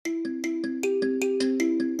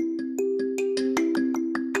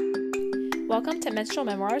Welcome to Menstrual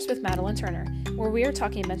Memoirs with Madeline Turner, where we are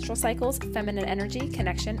talking menstrual cycles, feminine energy,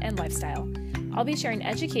 connection, and lifestyle. I'll be sharing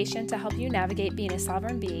education to help you navigate being a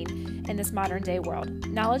sovereign being in this modern day world,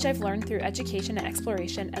 knowledge I've learned through education and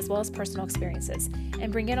exploration as well as personal experiences,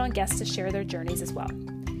 and bring in on guests to share their journeys as well.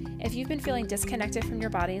 If you've been feeling disconnected from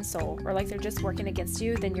your body and soul, or like they're just working against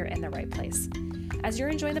you, then you're in the right place. As you're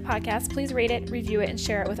enjoying the podcast, please rate it, review it, and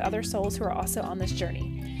share it with other souls who are also on this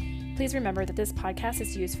journey. Please remember that this podcast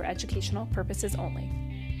is used for educational purposes only.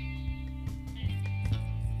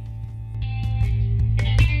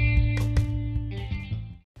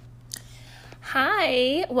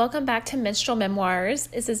 Hi, welcome back to Menstrual Memoirs.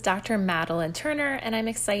 This is Dr. Madeline Turner, and I'm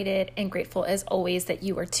excited and grateful as always that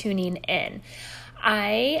you are tuning in.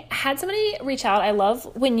 I had somebody reach out. I love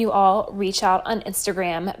when you all reach out on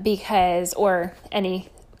Instagram or any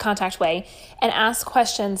contact way and ask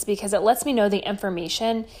questions because it lets me know the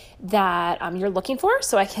information that you're looking for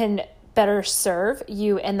so I can better serve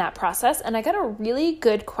you in that process. And I got a really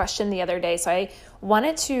good question the other day, so I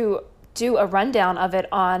wanted to do a rundown of it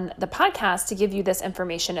on the podcast to give you this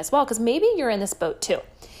information as well, because maybe you're in this boat too.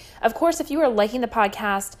 Of course, if you are liking the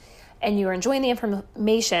podcast and you are enjoying the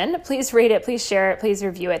information, please rate it, please share it, please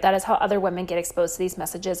review it. That is how other women get exposed to these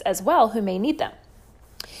messages as well who may need them.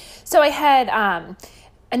 So I had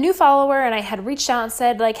a new follower and I had reached out and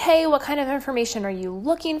said hey, what kind of information are you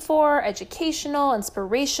looking for? Educational,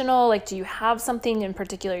 inspirational? Do you have something in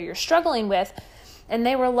particular you're struggling with? And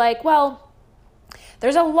they were like, well,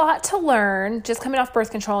 there's a lot to learn just coming off birth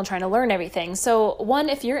control and trying to learn everything. So one,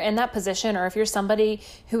 if you're in that position or if you're somebody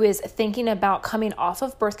who is thinking about coming off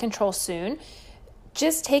of birth control soon,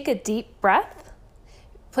 just take a deep breath,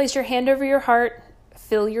 place your hand over your heart,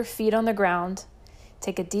 feel your feet on the ground,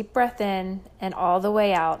 take a deep breath in and all the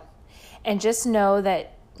way out, and just know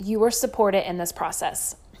that you are supported in this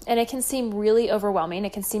process. And it can seem really overwhelming.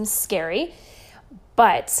 It can seem scary,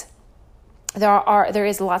 but there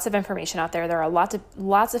is lots of information out there. There are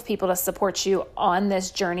lots of people to support you on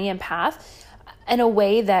this journey and path in a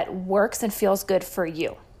way that works and feels good for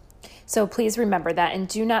you. So please remember that, and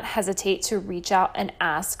do not hesitate to reach out and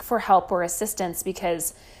ask for help or assistance,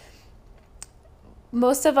 because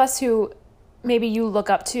most of us who maybe you look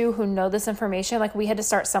up to who know this information, we had to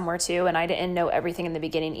start somewhere too, and I didn't know everything in the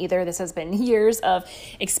beginning either. This has been years of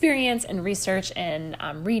experience and research and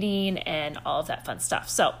reading and all of that fun stuff.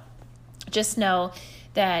 So just know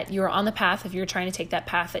that you're on the path if you're trying to take that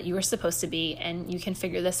path that you were supposed to be, and you can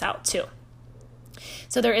figure this out too.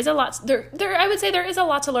 So there is a lot, I would say there is a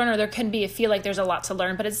lot to learn, or there can feel like there's a lot to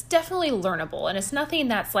learn, but it's definitely learnable. And it's nothing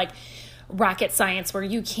that's rocket science where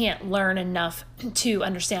you can't learn enough to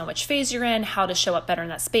understand which phase you're in, how to show up better in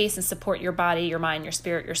that space and support your body, your mind, your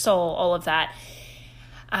spirit, your soul, all of that,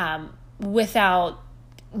 without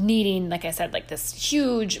needing, like I said, this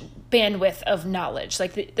huge bandwidth of knowledge.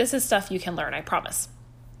 This is stuff you can learn, I promise.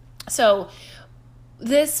 So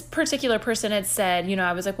this particular person had said,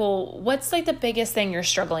 I was like, well, what's the biggest thing you're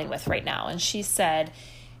struggling with right now? And she said,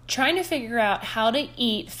 trying to figure out how to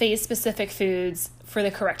eat phase-specific foods for the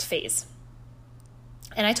correct phase.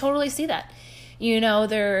 And I totally see that.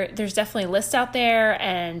 There's definitely lists out there,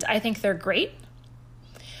 and I think they're great.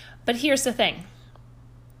 But here's the thing.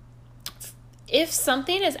 If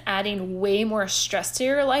something is adding way more stress to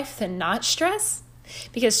your life than not stress,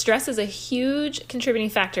 because stress is a huge contributing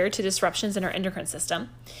factor to disruptions in our endocrine system.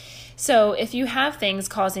 So if you have things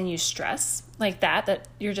causing you stress that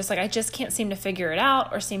you're just I just can't seem to figure it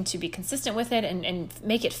out or seem to be consistent with it and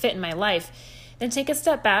make it fit in my life, then take a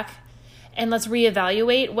step back and let's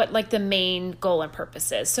reevaluate what the main goal and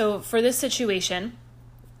purpose is. So for this situation,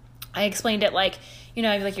 I explained it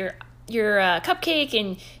your cupcake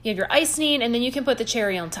and you have your icing, and then you can put the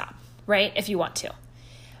cherry on top, right? If you want to.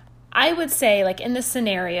 I would say in this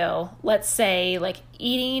scenario, let's say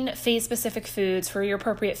eating phase-specific foods for your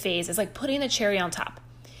appropriate phase is putting the cherry on top.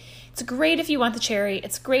 It's great if you want the cherry.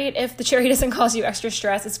 It's great if the cherry doesn't cause you extra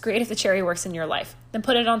stress. It's great if the cherry works in your life. Then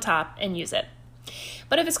put it on top and use it.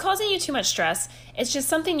 But if it's causing you too much stress, it's just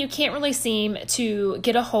something you can't really seem to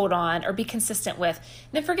get a hold on or be consistent with,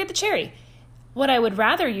 then forget the cherry. What I would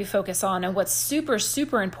rather you focus on, and what's super,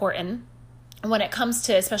 super important when it comes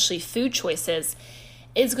to especially food choices,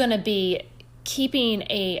 is going to be keeping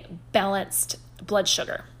a balanced blood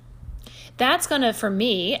sugar. That's going to, for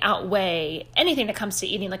me, outweigh anything that comes to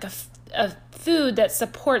eating a food that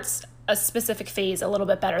supports a specific phase a little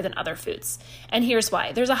bit better than other foods. And here's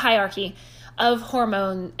why. There's a hierarchy of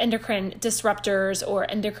endocrine disruptors or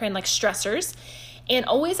endocrine stressors. And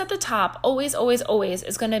always at the top, always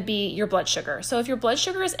is going to be your blood sugar. So if your blood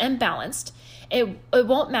sugar is imbalanced, it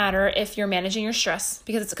won't matter if you're managing your stress,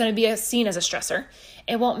 because it's going to be seen as a stressor.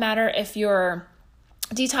 It won't matter if your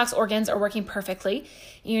detox organs are working perfectly,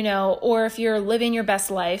 or if you're living your best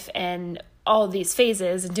life and all of these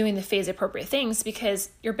phases and doing the phase appropriate things, because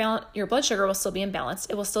your blood sugar will still be imbalanced.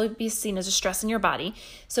 It will still be seen as a stress in your body.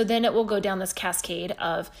 So then it will go down this cascade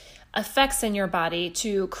of effects in your body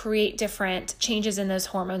to create different changes in those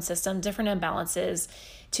hormone system, different imbalances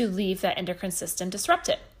to leave that endocrine system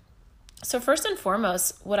disrupted. So first and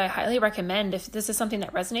foremost, what I highly recommend, if this is something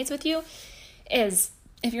that resonates with you, is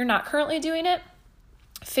if you're not currently doing it,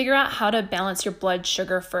 figure out how to balance your blood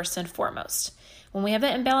sugar first and foremost. When we have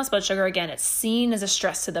that imbalanced blood sugar, again, it's seen as a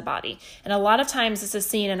stress to the body. And a lot of times this is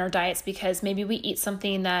seen in our diets because maybe we eat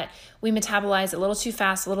something that we metabolize a little too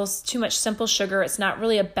fast, a little too much simple sugar. It's not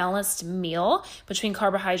really a balanced meal between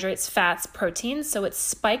carbohydrates, fats, proteins. So it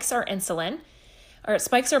spikes our insulin, or it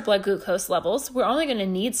spikes our blood glucose levels. We're only going to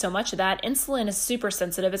need so much of that. Insulin is super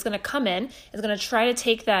sensitive. It's going to come in, it's going to try to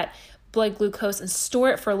take that blood glucose and store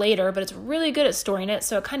it for later, but it's really good at storing it.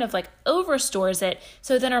 So it kind of like overstores it.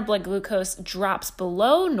 So then our blood glucose drops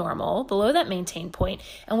below normal, below that maintain point.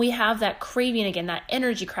 And we have that craving again, that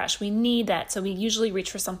energy crash. We need that. So we usually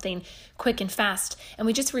reach for something quick and fast, and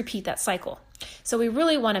we just repeat that cycle. So we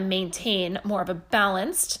really want to maintain more of a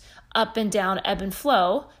balanced up and down ebb and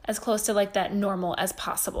flow as close to like that normal as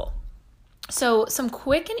possible. So some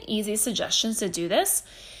quick and easy suggestions to do this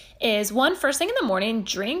is one, first thing in the morning,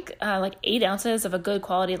 drink like 8 ounces of a good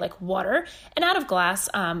quality like water and out of glass.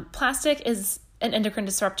 Plastic is an endocrine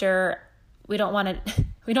disruptor. We don't want it.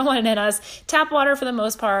 We don't want it in us. Tap water, for the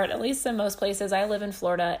most part, at least in most places, I live in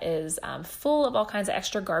Florida, is full of all kinds of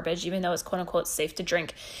extra garbage, even though it's quote unquote safe to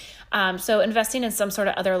drink. So investing in some sort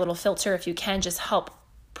of other little filter, if you can, just help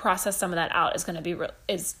process some of that out, is going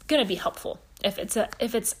to be helpful if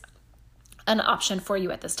it's an option for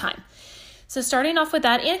you at this time. So starting off with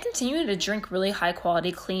that and continuing to drink really high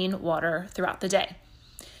quality, clean water throughout the day.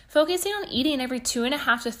 Focusing on eating every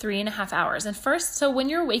 2.5 to 3.5 hours. And first, so when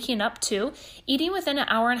you're waking up too, eating within an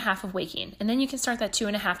hour and a half of waking. And then you can start that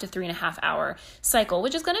 2.5 to 3.5 hour cycle,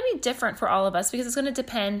 which is going to be different for all of us because it's going to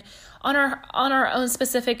depend on our own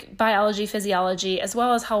specific biology, physiology, as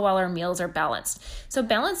well as how well our meals are balanced. So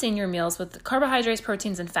balancing your meals with carbohydrates,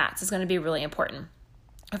 proteins, and fats is going to be really important.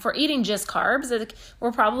 If we're eating just carbs,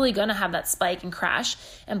 we're probably going to have that spike and crash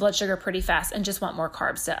and blood sugar pretty fast and just want more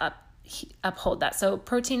carbs to uphold that. So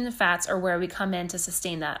protein and fats are where we come in to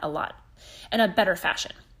sustain that a lot in a better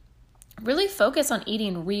fashion. Really focus on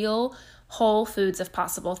eating real whole foods if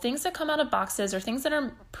possible. Things that come out of boxes or things that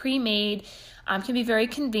are pre-made can be very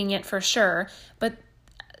convenient for sure, but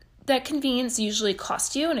that convenience usually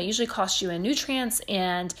costs you, and it usually costs you in nutrients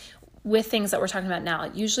and with things that we're talking about now,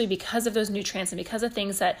 usually because of those nutrients and because of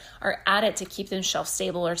things that are added to keep them shelf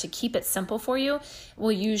stable or to keep it simple for you,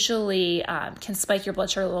 will usually can spike your blood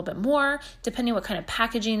sugar a little bit more, depending what kind of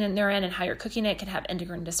packaging they're in and how you're cooking it, can have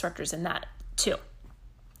endocrine disruptors in that too.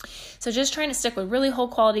 So just trying to stick with really whole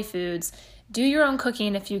quality foods. Do your own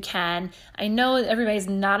cooking if you can. I know everybody's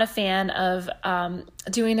not a fan of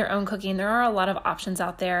doing their own cooking. There are a lot of options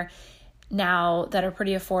out there now that are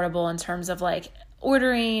pretty affordable in terms of like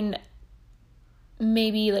ordering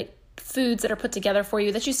maybe like foods that are put together for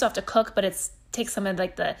you that you still have to cook, but it takes some of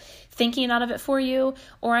like the thinking out of it for you.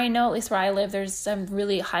 Or I know, at least where I live, there's some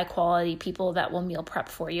really high quality people that will meal prep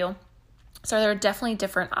for you. So there are definitely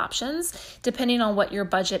different options depending on what your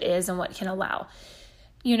budget is and what can allow.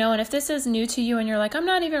 And if this is new to you and you're like, I'm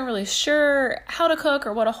not even really sure how to cook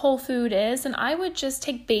or what a whole food is, then I would just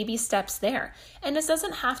take baby steps there. And this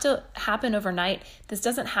doesn't have to happen overnight. This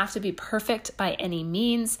doesn't have to be perfect by any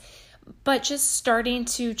means, but just starting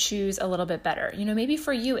to choose a little bit better. Maybe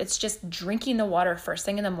for you, it's just drinking the water first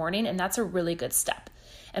thing in the morning, and that's a really good step.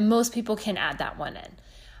 And most people can add that one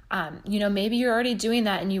in. Maybe you're already doing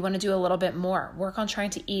that and you want to do a little bit more. Work on trying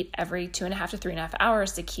to eat every 2.5 to 3.5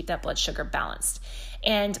 hours to keep that blood sugar balanced.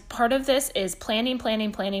 And part of this is planning,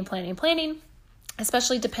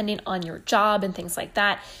 especially depending on your job and things like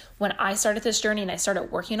that. When I started this journey and I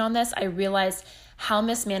started working on this, I realized how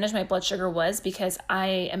mismanaged my blood sugar was because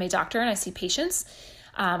I am a doctor and I see patients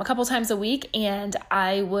a couple times a week, and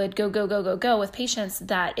I would go with patients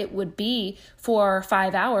that it would be 4 or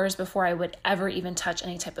 5 hours before I would ever even touch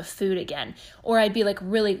any type of food again. Or I'd be like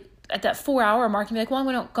really at that 4 hour mark and be like, well, I'm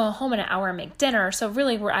going to go home in an hour and make dinner. So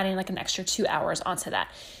really we're adding like an extra 2 hours onto that.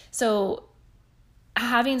 So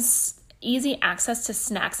having easy access to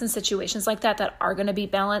snacks in situations like that are going to be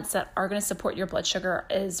balanced, that are going to support your blood sugar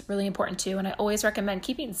is really important too. And I always recommend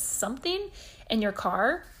keeping something in your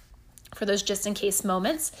car for those just in case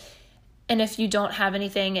moments. And if you don't have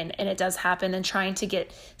anything and it does happen, then trying to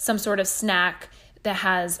get some sort of snack that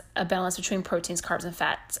has a balance between proteins, carbs, and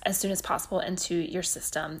fats as soon as possible into your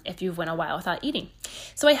system if you've went a while without eating.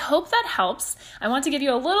 So I hope that helps. I want to give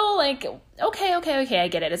you a little okay, I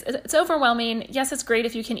get it. It's overwhelming. Yes, it's great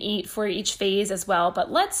if you can eat for each phase as well,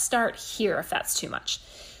 but let's start here if that's too much.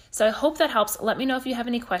 So I hope that helps. Let me know if you have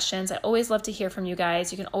any questions. I always love to hear from you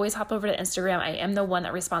guys. You can always hop over to Instagram. I am the one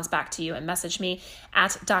that responds back to you, and message me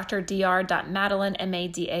at drdr.madeline,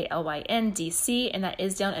 MADALYNDC, and that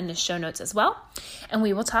is down in the show notes as well. And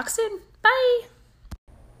we will talk soon. Bye.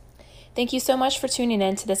 Thank you so much for tuning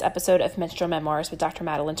in to this episode of Menstrual Memoirs with Dr.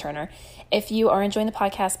 Madeline Turner. If you are enjoying the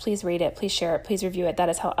podcast, please rate it, please share it, please review it. That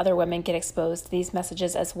is how other women get exposed to these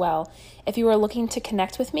messages as well. If you are looking to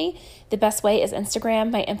connect with me, the best way is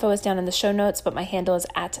Instagram. My info is down in the show notes, but my handle is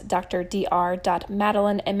at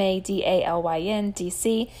drdr.madeline,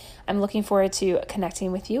 MADALYNDC. I'm looking forward to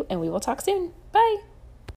connecting with you, and we will talk soon. Bye.